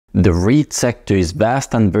The REIT sector is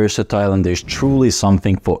vast and versatile, and there's truly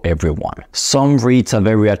something for everyone. Some REITs are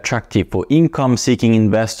very attractive for income-seeking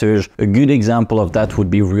investors. A good example of that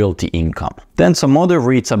would be Realty Income. Then some other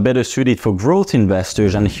REITs are better suited for growth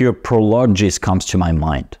investors, and here Prologis comes to my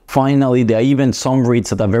mind. Finally, there are even some REITs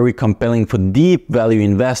that are very compelling for deep value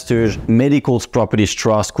investors. Medicals Properties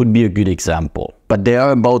Trust could be a good example. But there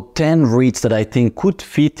are about 10 REITs that I think could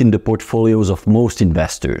fit in the portfolios of most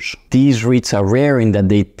investors. These REITs are rare in that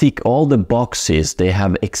they tick all the boxes. They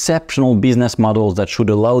have exceptional business models that should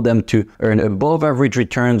allow them to earn above average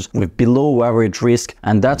returns with below average risk,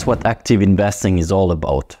 and that's what active investing is all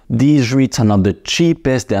about. These REITs are not the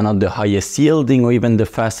cheapest, they're not the highest yielding or even the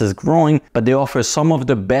fastest growing, but they offer some of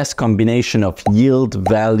the best combination of yield,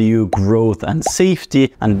 value, growth, and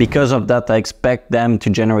safety, and because of that I expect them to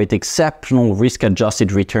generate exceptional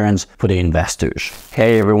risk-adjusted returns for the investors.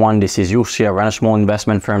 Hey everyone, this is Jussi. I run a small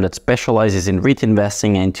investment firm that specializes in REIT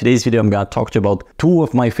investing, and in today's video I'm going to talk to you about two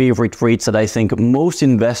of my favorite REITs that I think most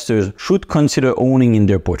investors should consider owning in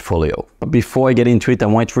their portfolio. But before I get into it, I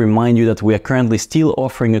want to remind you that we are currently still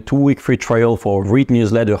offering a 2-week free trial for our REIT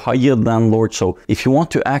newsletter, High Yield Landlord. So if you want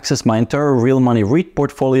to access my entire real money REIT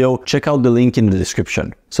portfolio, check out the link in the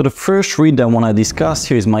description. So the first REIT I want to discuss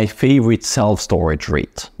here is my favorite self-storage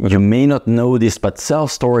REIT. You may not know this, but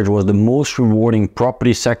self-storage was the most rewarding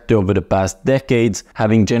property sector over the past decades,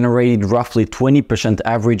 having generated roughly 20%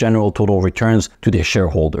 average annual total returns to their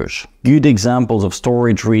shareholders. Good examples of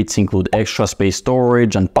storage REITs include extra space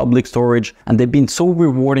storage and public storage, and they've been so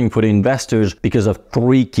rewarding for the investors because of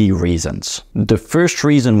 3 key reasons. The first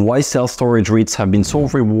reason why self-storage REITs have been so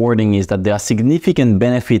rewarding is that there are significant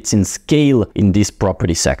benefits in scale in this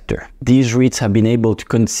property sector. These REITs have been able to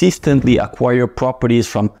consistently acquire properties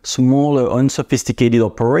from smaller, unsophisticated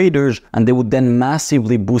operators, and they would then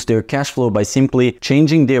massively boost their cash flow by simply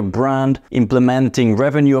changing their brand, implementing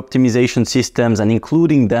revenue optimization systems, and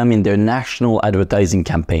including them in their national advertising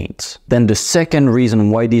campaigns. Then the second reason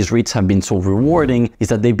why these REITs have been so rewarding is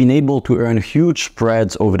that they've been able to earn huge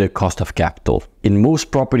spreads over their cost of capital. In most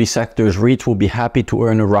property sectors, REITs will be happy to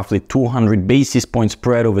earn a roughly 200 basis point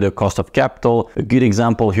spread over their cost of capital. A good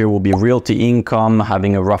example here will be Realty Income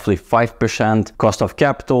having a roughly 5% cost of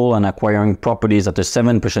capital and acquiring properties at a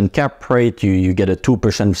 7% cap rate, you get a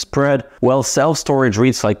 2% spread. While self-storage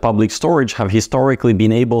REITs like Public Storage have historically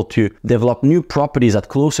been able to develop new properties at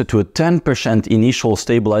closer to a 10% initial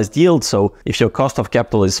stabilized yield. So if your cost of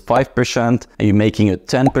capital is 5% and you're making a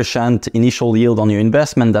 10% initial yield on your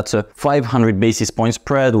investment, that's a 500 basis point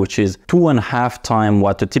spread, which is 2.5 times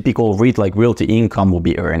what a typical REIT like Realty Income will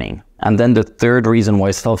be earning. And then the third reason why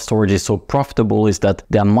self-storage is so profitable is that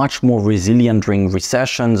they are much more resilient during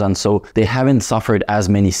recessions, and so they haven't suffered as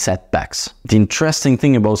many setbacks. The interesting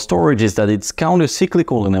thing about storage is that it's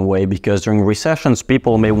counter-cyclical in a way, because during recessions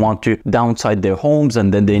people may want to downsize their homes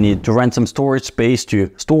and then they need to rent some storage space to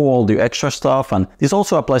store all the extra stuff. And this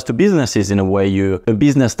also applies to businesses in a way. A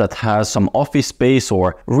business that has some office space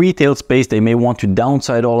or retail space, they may want to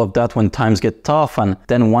downsize all of that when times get tough, and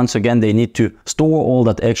then once again they need to store all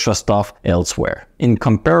that extra stuff elsewhere. In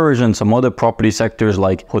comparison, some other property sectors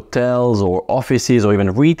like hotels or offices or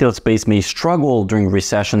even retail space may struggle during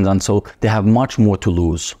recessions, and so they have much more to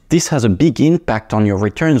lose. This has a big impact on your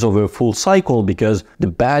returns over a full cycle because the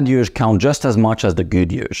bad years count just as much as the good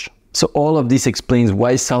years. So all of this explains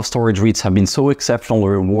why self-storage REITs have been so exceptionally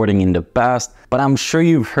rewarding in the past, but I'm sure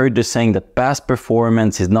you've heard the saying that past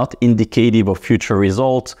performance is not indicative of future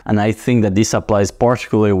results, and I think that this applies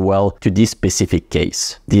particularly well to this specific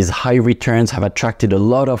case. These high returns have attracted a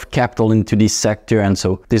lot of capital into this sector, and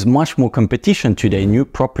so there's much more competition today. New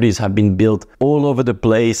properties have been built all over the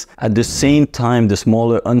place. At the same time, the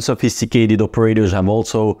smaller, unsophisticated operators have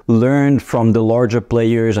also learned from the larger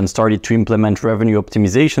players and started to implement revenue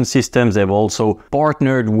optimization systems. They've also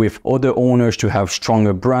partnered with other owners to have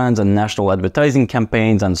stronger brands and national advertising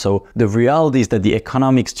campaigns, and so the reality is that the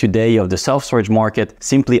economics today of the self-storage market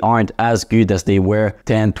simply aren't as good as they were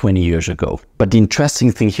 10-20 years ago. But the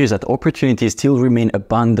interesting thing here is that opportunities still remain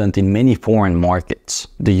abundant in many foreign markets.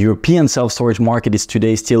 The European self-storage market is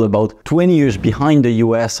today still about 20 years behind the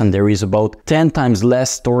US, and there is about 10 times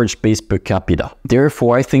less storage space per capita.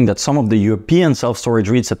 Therefore, I think that some of the European self-storage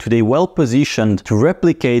REITs are today well positioned to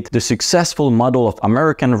replicate the successful model of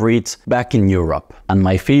American REITs back in Europe. And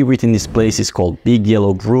my favorite in this place is called Big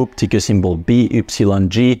Yellow Group, ticker symbol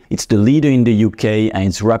BYG. It's the leader in the UK and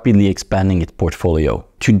it's rapidly expanding its portfolio.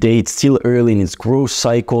 Today, it's still early in its growth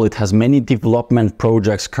cycle. It has many development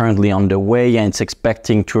projects currently underway, and it's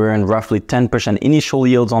expecting to earn roughly 10% initial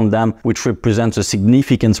yields on them, which represents a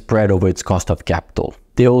significant spread over its cost of capital.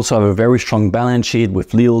 They also have a very strong balance sheet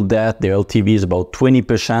with little debt. Their LTV is about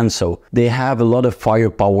 20%, so they have a lot of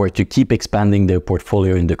firepower to keep expanding their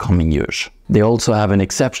portfolio in the coming years. They also have an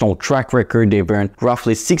exceptional track record. They've earned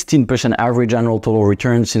roughly 16% average annual total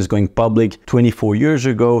return since going public 24 years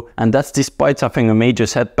ago. And that's despite suffering a major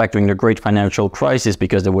setback during the great financial crisis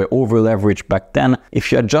because they were over-leveraged back then.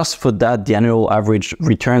 If you adjust for that, the annual average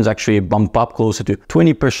returns actually bump up closer to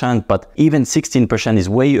 20%, but even 16% is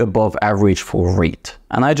way above average for REIT.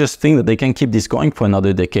 And I just think that they can keep this going for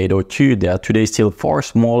another decade or two. They are today still far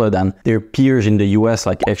smaller than their peers in the US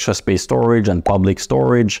like Extra Space Storage and Public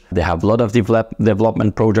Storage. They have a lot of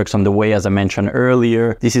development projects on the way, as I mentioned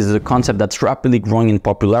earlier. This is a concept that's rapidly growing in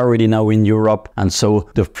popularity now in Europe, and so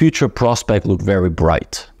the future prospects look very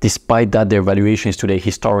bright. Despite that, their valuation is today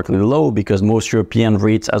historically low because most European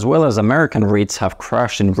REITs as well as American REITs have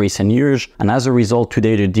crashed in recent years, and as a result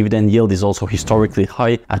today the dividend yield is also historically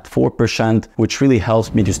high at 4%, which really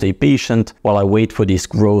helps me to stay patient while I wait for this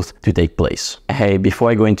growth to take place. Hey, before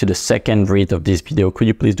I go into the second REIT of this video, could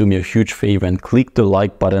you please do me a huge favor and click the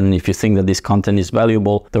like button if you think that this content is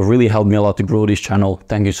valuable? That really helped me a lot to grow this channel.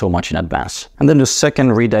 Thank you so much in advance. And then the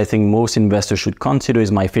second REIT I think most investors should consider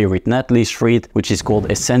is my favorite net lease REIT, which is called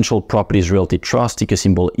Essential Properties Realty Trust, ticker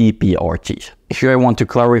symbol EPRT. Here I want to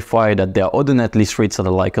clarify that there are other net lease REITs that I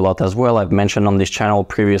like a lot as well. I've mentioned on this channel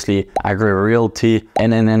previously Agri Realty,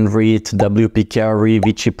 NNN REIT, WPKRE,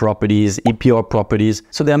 Vichy Properties, EPR Properties.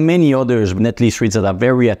 So there are many others net lease REITs that are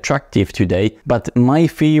very attractive today, but my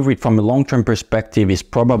favorite from a long-term perspective is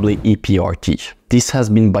probably EPRT. This has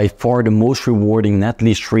been by far the most rewarding net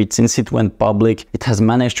lease REIT since it went public. It has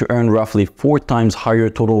managed to earn roughly 4 times higher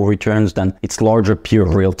total returns than its larger peer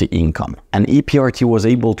Realty Income. And EPRT was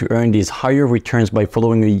able to earn these higher returns by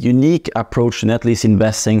following a unique approach to net lease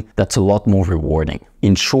investing that's a lot more rewarding.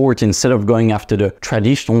 In short, instead of going after the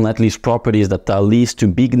traditional net lease properties that are leased to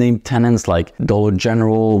big name tenants like Dollar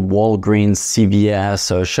General, Walgreens,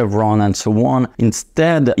 CVS, Chevron, and so on,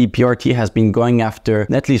 instead EPRT has been going after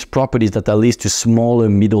net lease properties that are leased to smaller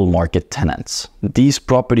middle market tenants. These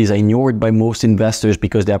properties are ignored by most investors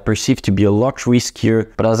because they are perceived to be a lot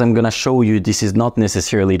riskier, but as I'm gonna show you, this is not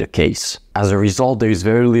necessarily the case. As a result, there is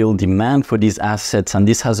very little demand for these assets, and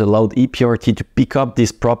this has allowed EPRT to pick up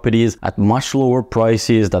these properties at much lower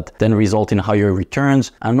prices that then result in higher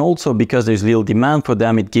returns. And also because there's little demand for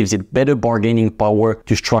them, it gives it better bargaining power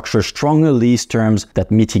to structure stronger lease terms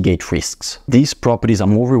that mitigate risks. These properties are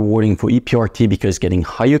more rewarding for EPRT because getting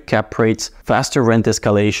higher cap rates, faster rent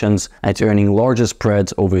escalations, and it's earning larger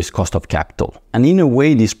spreads over its cost of capital. And in a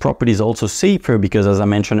way, this property is also safer because, as I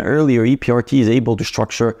mentioned earlier, EPRT is able to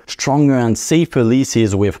structure stronger and safer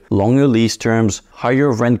leases with longer lease terms,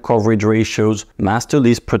 higher rent coverage ratios, master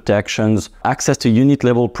lease protections, access to unit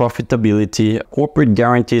level profitability, corporate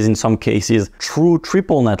guarantees in some cases, true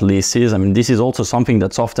triple net leases. I mean, this is also something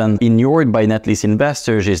that's often ignored by net lease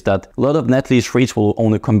investors, is that a lot of net lease REITs will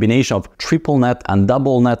own a combination of triple net and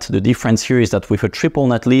double net. The difference here is that with a triple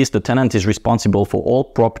net lease, the tenant is responsible for all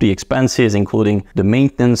property expenses, including the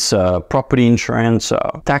maintenance, property insurance,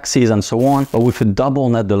 taxes, and so on. But with a double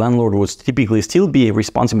net, the landlord would typically still be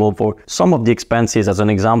responsible for some of the expenses. As an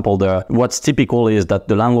example, what's typical is that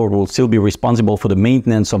the landlord will still be responsible for the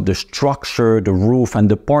maintenance of the structure, the roof,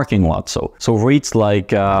 and the parking lot. So REITs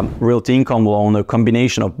like Realty Income will own a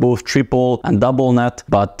combination of both triple and double net,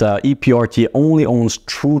 but EPRT only owns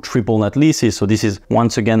true triple net leases. So this is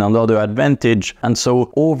once again another advantage. And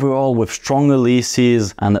so overall, with stronger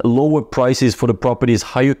leases and lower prices for the properties,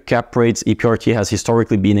 higher cap rates, EPRT has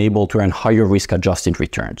historically been able to earn higher risk-adjusted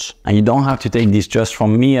returns. And you don't have to take this just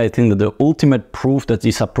from me. I think that the ultimate proof that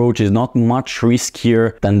this approach is not much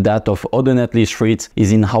riskier than that of other net lease REITs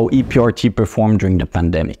is in how EPRT performed during the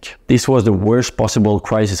pandemic. This was the worst possible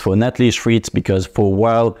crisis for net lease REITs because for a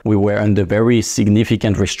while we were under very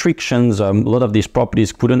significant restrictions. A lot of these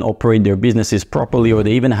properties couldn't operate their businesses properly, or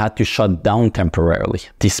they even had to shut down temporarily.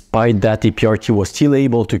 Despite that, EPRT was still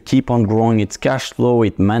able to keep on growing its cash flow.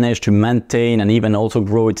 It managed to maintain and even also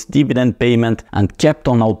grow its dividend payment and kept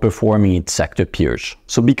on outperforming its sector peers.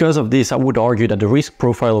 So because of this, I would argue that the risk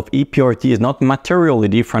profile of EPRT is not materially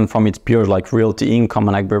different from its peers like Realty Income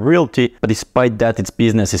and Agri Realty, but despite that, its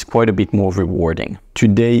business is quite a bit more rewarding.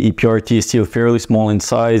 Today, EPRT is still fairly small in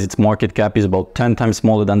size. Its market cap is about 10 times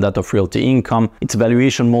smaller than that of Realty Income. Its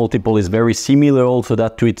valuation multiple is very similar also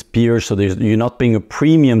that to its peers, so you're not paying a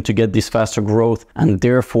premium to get this faster growth, and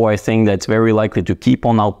therefore I think that it's very likely to keep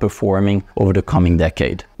on outperforming over the coming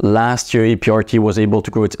decade. Last year, EPRT was able to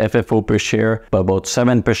grow its FFO per share by about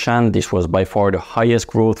 7%. This was by far the highest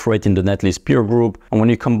growth rate in the net lease peer group. And when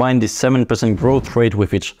you combine this 7% growth rate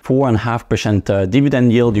with its 4.5%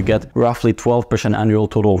 dividend yield, you get roughly 12% annual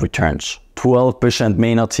total returns. 12%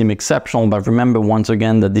 may not seem exceptional, but remember once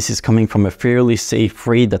again that this is coming from a fairly safe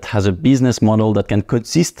REIT that has a business model that can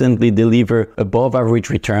consistently deliver above average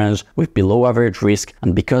returns with below average risk,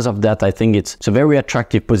 and because of that I think it's a very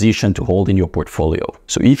attractive position to hold in your portfolio.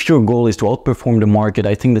 So if your goal is to outperform the market,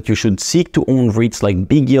 I think that you should seek to own REITs like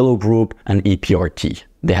Big Yellow Group and EPRT.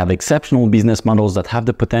 They have exceptional business models that have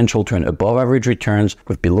the potential to earn above average returns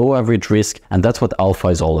with below average risk, and that's what alpha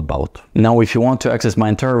is all about. Now, if you want to access my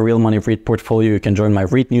entire real money REIT portfolio, you can join my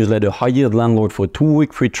REIT newsletter High Yield Landlord for a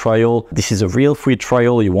 2-week free trial. This is a real free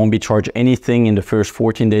trial. You won't be charged anything in the first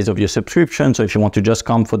 14 days of your subscription. So if you want to just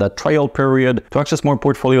come for that trial period to access more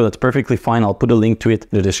portfolio, that's perfectly fine. I'll put a link to it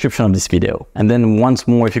in the description of this video. And then once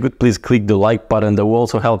more, if you could please click the like button, that will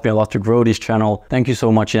also help me a lot to grow this channel. Thank you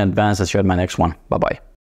so much in advance. I'll see you at my next one. Bye bye.